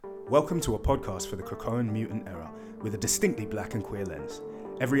Welcome to a podcast for the Krakoan mutant era with a distinctly black and queer lens.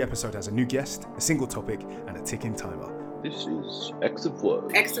 Every episode has a new guest, a single topic, and a ticking timer. This is X of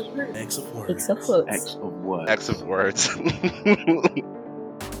Words. X of Words. X of Words. X of Words. X of Words. X of Words.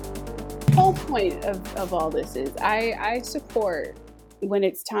 The whole point of all this is I support when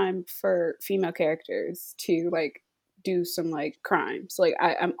it's time for female characters to like do some like crimes. Like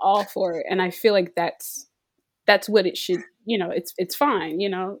I'm all for it, and I feel like that's what it should. You know, it's fine. You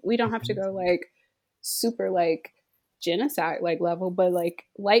know, we don't have to go like super like genocide like level, but like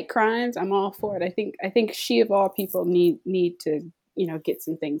light crimes, I'm all for it. I think she of all people need to, you know, get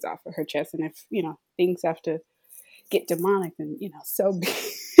some things off of her chest, and if, you know, things have to get demonic, then, you know, so be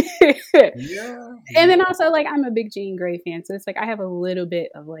it. Yeah. And then also, like, I'm a big Jean Grey fan, so it's like I have a little bit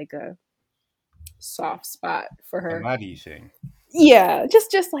of like a soft spot for her. A Maddie thing. Yeah,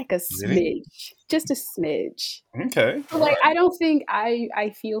 just like a smidge. Really? Just a smidge. Okay. But, like, I don't think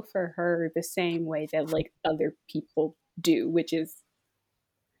I feel for her the same way that like other people do, which is,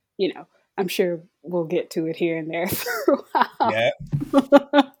 you know, I'm sure we'll get to it here and there throughout. Yeah.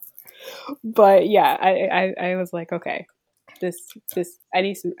 But yeah, I was like, okay, this I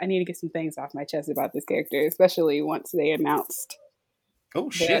need to get some things off my chest about this character, especially once they announced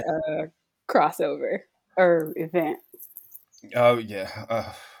the crossover or event. Oh,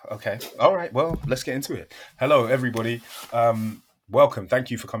 yeah. Okay. All right. Well, let's get into it. Hello, everybody. Welcome. Thank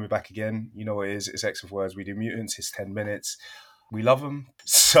you for coming back again. You know what it is. It's X of Words. We do mutants. It's 10 minutes. We love them.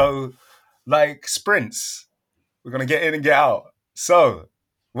 So, like sprints, we're going to get in and get out. So,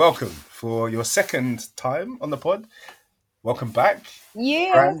 welcome for your second time on the pod. Welcome back.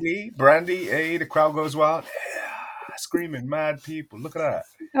 Yeah. Brandi, hey, the crowd goes wild. Yeah, screaming, mad people. Look at that.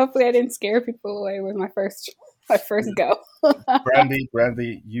 Hopefully I didn't scare people away with my first go.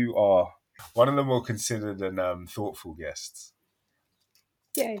 Brandi, you are one of the more considered and thoughtful guests.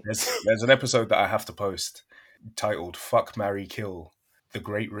 Yay. There's an episode that I have to post titled "Fuck, Marry, Kill: The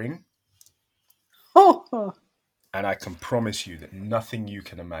Great Ring," and I can promise you that nothing you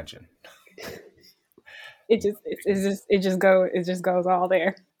can imagine. It just goes all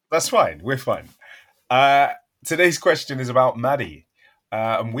there. That's fine. We're fine. Today's question is about Maddie,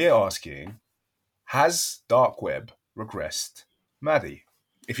 and we're asking: has Dark Web regressed Maddie?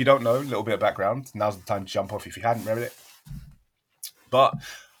 If you don't know, a little bit of background. Now's the time to jump off if you hadn't read it. But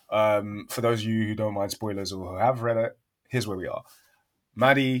for those of you who don't mind spoilers or who have read it, here's where we are.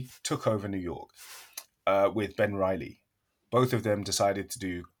 Maddie took over New York with Ben Reilly. Both of them decided to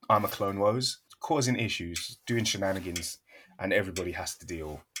do I'm a Clone Woes, causing issues, doing shenanigans, and everybody has to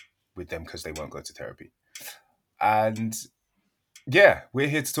deal with them because they won't go to therapy. And yeah, we're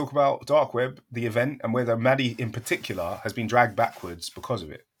here to talk about Dark Web, the event, and whether Maddie in particular has been dragged backwards because of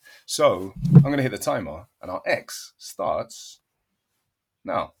it. So I'm going to hit the timer, and our X starts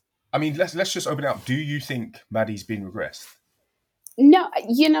now. I mean, let's just open it up. Do you think Maddie's been regressed? No,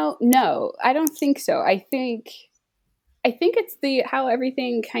 no, I don't think so. I think it's how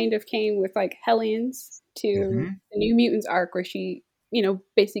everything kind of came with like Hellions to the New Mutants arc, where she, you know,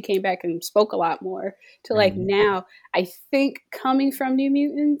 basically came back and spoke a lot more to like now. I think coming from New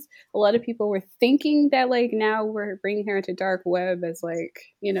Mutants, a lot of people were thinking that like now we're bringing her into Dark Web as like,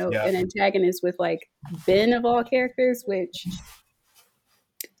 you know, an antagonist with like Ben of all characters, which,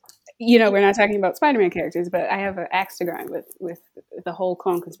 you know, we're not talking about Spider-Man characters, but I have an axe to grind with the whole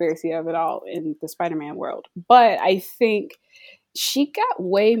clone conspiracy of it all in the Spider-Man world. But I think she got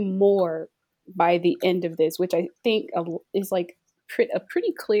way more by the end of this, which I think is like a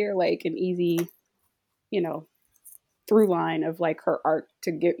pretty clear, like an easy, you know, through line of like her arc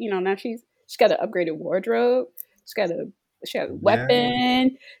to get, you know, now she's got an upgraded wardrobe. She got a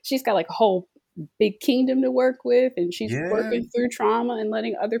weapon. She's got like a whole big kingdom to work with, and she's working through trauma and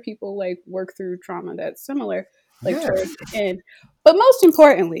letting other people like work through trauma that's similar, like towards the end. But most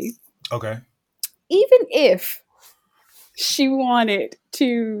importantly, okay, even if she wanted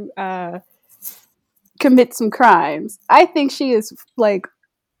to commit some crimes, I think she is like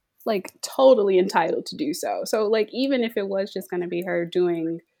totally entitled to do so. So like even if it was just going to be her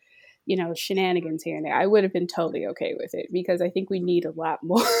doing, you know, shenanigans here and there, I would have been totally okay with it, because I think we need a lot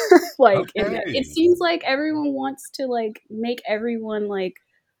more in that. It seems like everyone wants to like make everyone like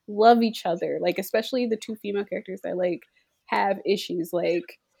love each other, like especially the two female characters that like have issues,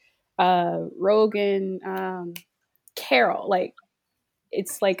 like Rogue, Carol. Like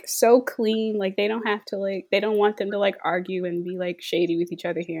it's like so clean, like they don't have to like, they don't want them to like argue and be like shady with each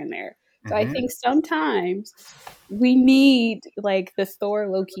other here and there. So I think sometimes we need like the Thor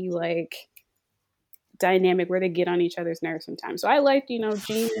Loki like dynamic where they get on each other's nerves sometimes. So I liked, you know,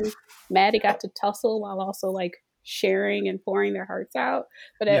 Jean and Maddie got to tussle while also like sharing and pouring their hearts out.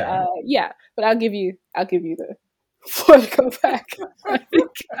 But Yeah. but I'll give you the floor to go back. I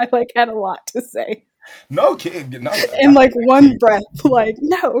think I like had a lot to say No, kid, no. in like one breath. Like,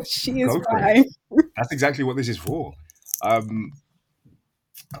 no, she is Go for it. fine. That's exactly what this is for. Um,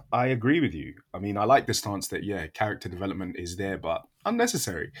 I agree with you. I mean, I like the stance that character development is there, but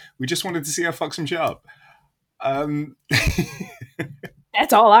unnecessary. We just wanted to see her fuck some shit up. Um,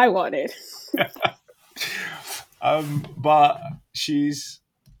 That's all I wanted. but she's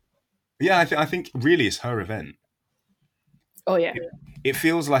I think really it's her event. Oh yeah. It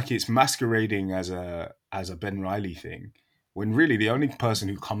feels like it's masquerading as a Ben Riley thing, when really the only person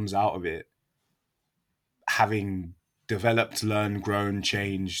who comes out of it having developed, learned, grown,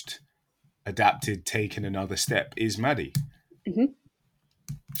 changed, adapted, taken another step is Maddie. Mm-hmm.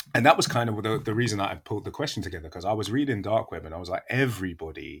 And that was kind of the reason I pulled the question together, because I was reading Dark Web and I was like,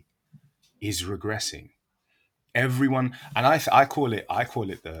 everybody is regressing. Everyone, and I call it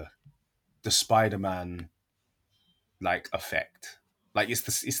the Spider-Man like effect. Like it's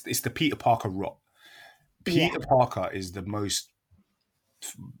the Peter Parker rot. Yeah. Peter Parker is the most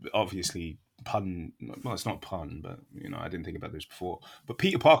obviously pun. Well, it's not pun, but I didn't think about this before. But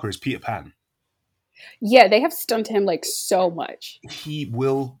Peter Parker is Peter Pan. Yeah, they have stunted him like so much. He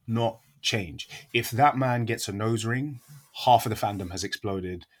will not change. If that man gets a nose ring, half of the fandom has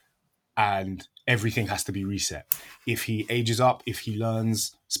exploded and everything has to be reset. If he ages up, if he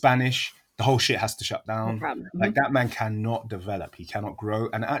learns Spanish, the whole shit has to shut No down. problem. Like, that man cannot develop. He cannot grow.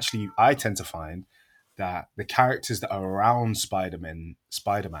 And actually, I tend to find that the characters that are around Spider-Man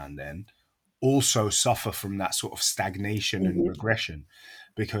then also suffer from that sort of stagnation and regression,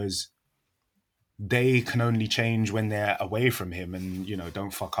 because they can only change when they're away from him and,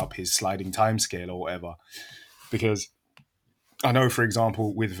 don't fuck up his sliding time scale or whatever. Because I know, for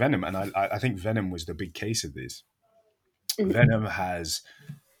example, with Venom, and I think Venom was the big case of this. Mm-hmm. Venom has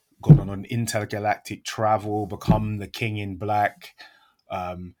gone on an intergalactic travel, become the King in Black.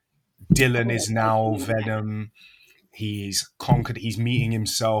 Dylan is now Venom. He's conquered. He's meeting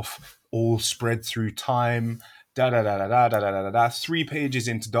himself, all spread through time. Da da da da da da da da da. 3 pages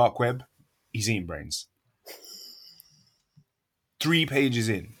into Dark Web, he's eating brains. 3 pages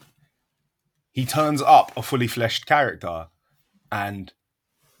in, he turns up a fully fleshed character, and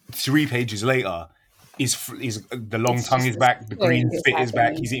 3 pages later, is the long tongue is back, the green spit is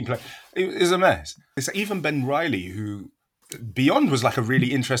back. He's eating. It's a mess. It's even Ben Riley, who Beyond was like a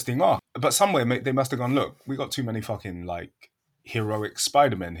really interesting arc, but somewhere they must have gone, look, we got too many fucking like heroic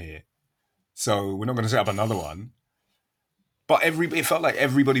Spider-Men here, so we're not going to set up another one. But it felt like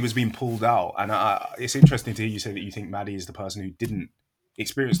everybody was being pulled out, and it's interesting to hear you say that you think Maddie is the person who didn't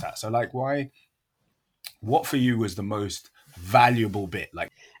experience that. So, like, why? What for you was the most valuable bit?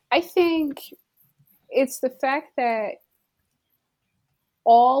 Like, I think it's the fact that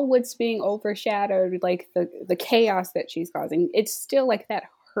all what's being overshadowed, like the chaos that she's causing, it's still like that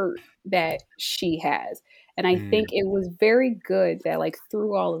hurt that she has. And I think it was very good that like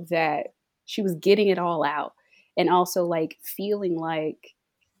through all of that, she was getting it all out, and also like feeling like,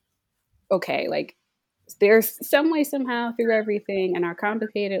 okay, like there's some way somehow through everything in our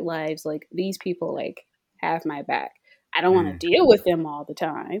complicated lives, like these people like have my back. I don't want to deal with them all the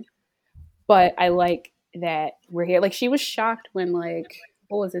time, but I like that we're here. Like, she was shocked when, like,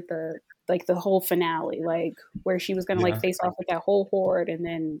 what was it, the whole finale, like where she was gonna like face off with that whole horde, and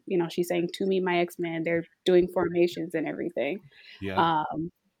then she's saying, "To me, my X-Men, they're doing formations and everything." yeah,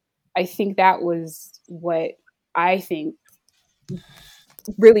 I think that was what I think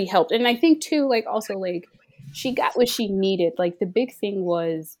really helped, and I think too, like also like she got what she needed. Like the big thing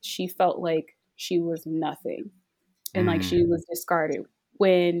was she felt like she was nothing, and like she was discarded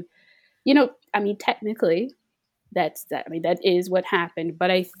when. I mean, technically, that's that. I mean, that is what happened. But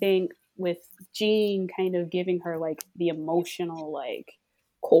I think with Jean kind of giving her like the emotional like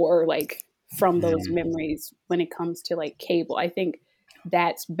core, like from those memories when it comes to like Cable, I think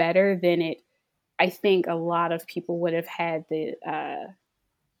that's better than it. I think a lot of people would have had the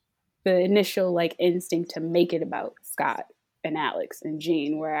initial like instinct to make it about Scott and Alex and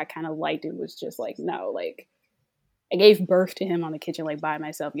Jean, where I kind of liked it was just like, no, like I gave birth to him on the kitchen like by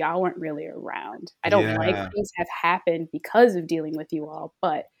myself. Y'all weren't really around. I don't like things have happened because of dealing with you all,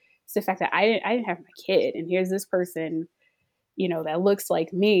 but it's the fact that I didn't have my kid, and here's this person, that looks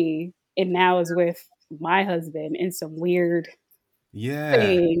like me, and now is with my husband in some weird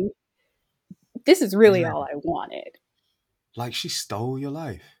thing. This is really all I wanted. Like, she stole your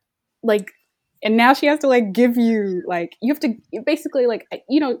life. Like, and now she has to like give you like you have to basically like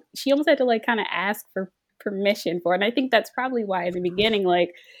she almost had to like kind of ask for permission for it. And I think that's probably why in the beginning,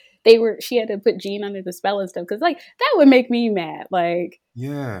 like, she had to put Jean under the spell and stuff, because like that would make me mad. Like,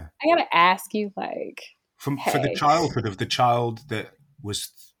 Yeah. I gotta ask you, like, For the hey. childhood of the child that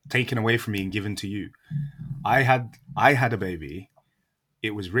was taken away from me and given to you. I had a baby,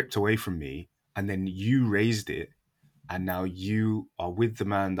 it was ripped away from me, and then you raised it, and now you are with the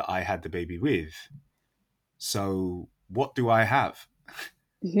man that I had the baby with. So what do I have?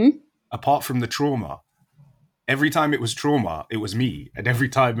 Mm-hmm. Apart from the trauma. Every time it was trauma, it was me. And every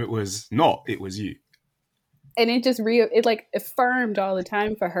time it was not, it was you. And it just it like affirmed all the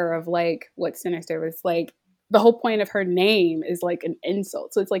time for her of like what Sinister was like. The whole point of her name is like an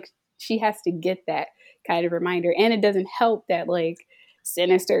insult. So it's like she has to get that kind of reminder. And it doesn't help that like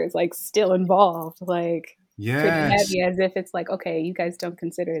Sinister is like still involved, like pretty Yes. heavy, as if it's like, okay, you guys don't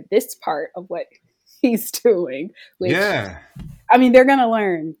consider this part of what he's doing. Which, Yeah. I mean, they're gonna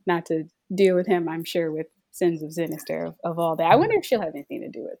learn not to deal with him, I'm sure, with Sins of Sinister of all that. I wonder if she'll have anything to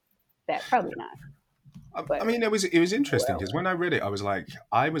do with that. Probably not. I mean, it was interesting because well, when I read it, I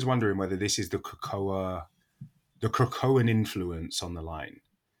was wondering whether this is the Krakoan influence on the line.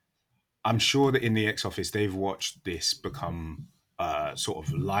 I'm sure that in the X Office, they've watched this become sort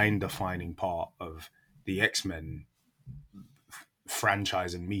of line-defining part of the X-Men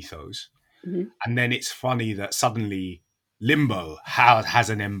franchise and mythos. mm-hmm. And then it's funny that suddenly Limbo has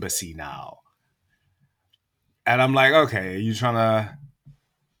an embassy now. And I'm like, okay, you're trying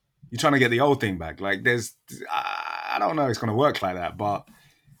to get the old thing back. Like, I don't know, it's going to work like that. But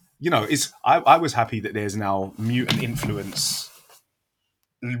I was happy that there's now mutant influence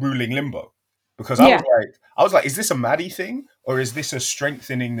ruling Limbo, because I was like, is this a Maddie thing, or is this a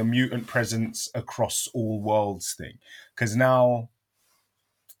strengthening the mutant presence across all worlds thing? Because now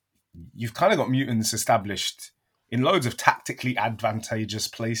you've kind of got mutants established in loads of tactically advantageous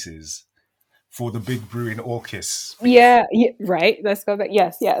places for the big brewing AUKUS. Yeah, right. Let's go back.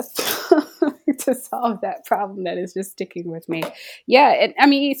 Yes. To solve that problem that is just sticking with me. Yeah, I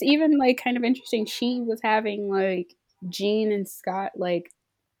mean, it's even like kind of interesting. She was having like Jean and Scott like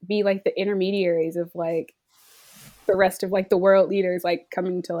be like the intermediaries of like the rest of like the world leaders like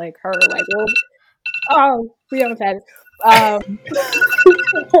coming to like her like, oh, we almost had it.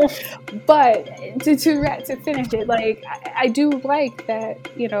 But to finish it, like I do like that,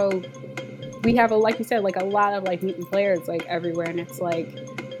 we have like you said, like a lot of like mutant players like everywhere, and it's like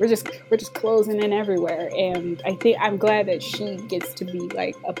we're just closing in everywhere. And I think I'm glad that she gets to be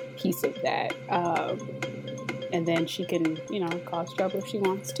like a piece of that, and then she can cause trouble if she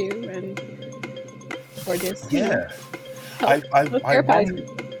wants to, and or just help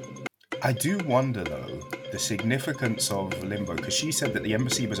I do wonder though the significance of Limbo, because she said that the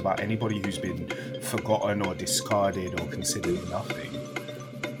embassy was about anybody who's been forgotten or discarded or considered nothing.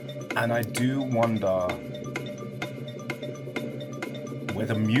 And I do wonder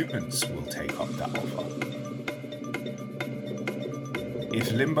whether mutants will take up that offer.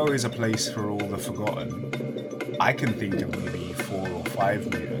 If Limbo is a place for all the forgotten, I can think of maybe 4 or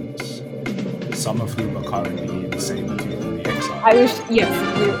 5 mutants, some of whom are currently in Sabretooth and the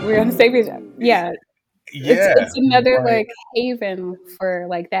Exile. We're on the same page. Yeah. Yeah. It's another like haven for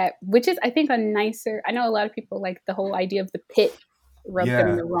like that, which is I think a nicer. I know a lot of people like the whole idea of the pit rubbed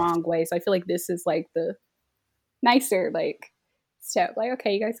them the wrong way, so I feel like this is like the nicer like step. Like,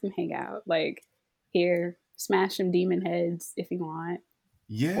 okay, you guys can hang out. Like, here, smash some demon heads if you want.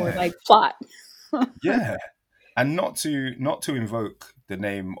 Yeah. Or like plot. Yeah. And not to invoke the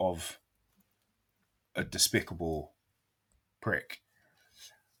name of a despicable prick,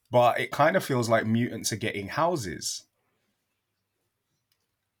 but it kind of feels like mutants are getting houses.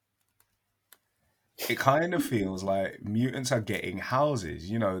 It kind of feels like mutants are getting houses.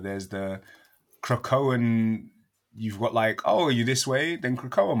 There's the Krakoan. You've got like, oh, are you this way? Then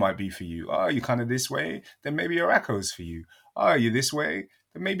Krakoa might be for you. Oh, you're kind of this way? Then maybe Arako's for you. Oh, are you this way?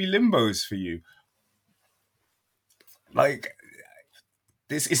 Then maybe Limbo's for you. Like,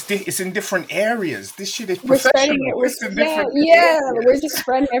 it's in different areas. This shit is professional. We're just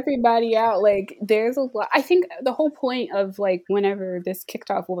spreading everybody out. Like, there's a lot. I think the whole point of like whenever this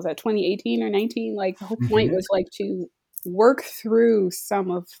kicked off, what was that, 2018 or 19? Like, the whole point was like to work through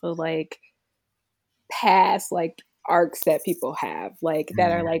some of the like past like arcs that people have, like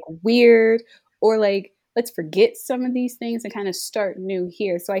that are like weird, or like let's forget some of these things and kind of start new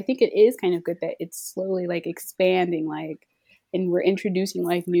here. So I think it is kind of good that it's slowly like expanding, like, and we're introducing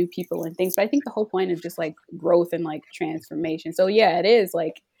like new people and things. But I think the whole point is just like growth and like transformation. So yeah, it is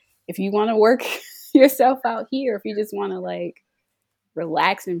like if you want to work yourself out here, if you just want to like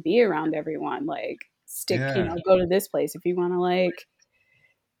relax and be around everyone, like go to this place. If you want to like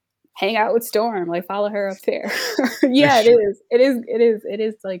hang out with Storm, like follow her up there. It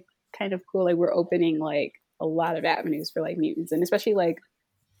is like kind of cool. Like we're opening like a lot of avenues for like mutants, and especially like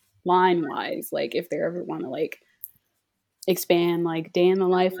line wise, like if they ever want to like expand like day in the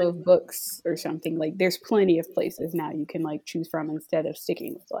life of books or something, like there's plenty of places now you can like choose from instead of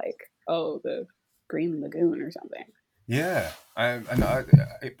sticking with like, oh, the Green Lagoon or something. Yeah,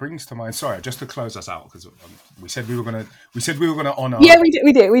 it brings to mind. Sorry, just to close us out because we said we were gonna honor. Yeah, we did.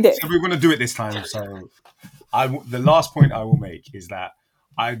 We said we were gonna do it this time. So, the last point I will make is that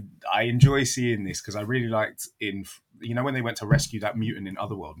I enjoy seeing this because I really liked when they went to rescue that mutant in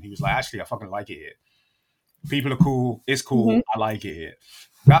Otherworld, and he was like, actually, I fucking like it here. People are cool. It's cool. Mm-hmm. I like it here.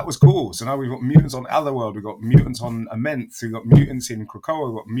 That was cool. So now we've got mutants on Otherworld. We've got mutants on Amenth. We've got mutants in Krakoa.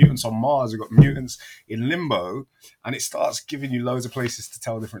 We've got mutants on Mars. We've got mutants in Limbo. And it starts giving you loads of places to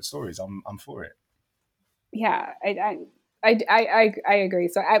tell different stories. I'm for it. Yeah, I agree.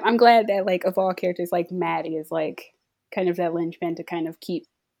 So I'm glad that like of all characters, like Maddie is like kind of that linchpin to kind of keep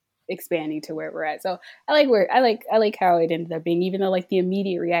expanding to where we're at. So I like how it ended up being, even though like the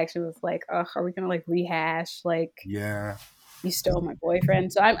immediate reaction was like, oh, are we gonna like rehash like, yeah, you stole my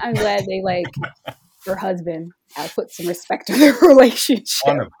boyfriend? So I'm glad they like her husband put some respect to their relationship.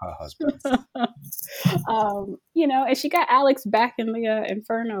 One of her husbands. And she got Alex back in the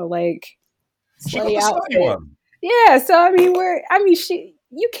Inferno, like she got the slutty one. Yeah, so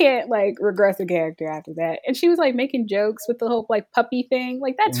you can't like regress a character after that. And she was like making jokes with the whole like puppy thing.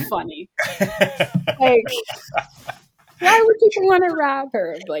 Like that's funny. Like why would people want to rob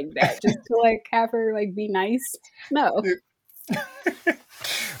her like that? Just to like have her like be nice? No.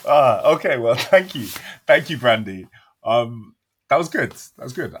 Okay, well thank you, Brandi. That was good.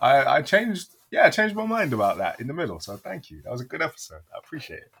 I changed my mind about that in the middle. So thank you. That was a good episode. I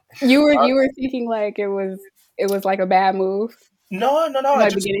appreciate it. You were thinking like it was like a bad move. No. I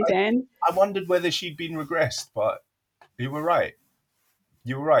wondered whether she'd been regressed, but you were right.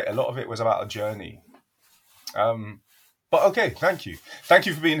 A lot of it was about a journey. But okay, thank you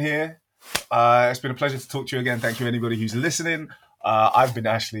for being here. It's been a pleasure to talk to you again. Thank you, anybody who's listening. I've been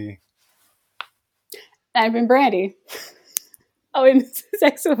Ashley. I've been Brandi. Oh, and this is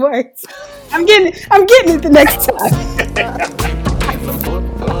X of Words. I'm getting it the next time.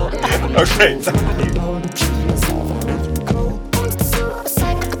 Okay, thank you.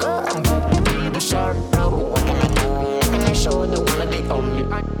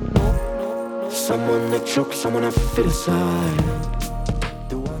 Someone that chokes, someone I fit aside.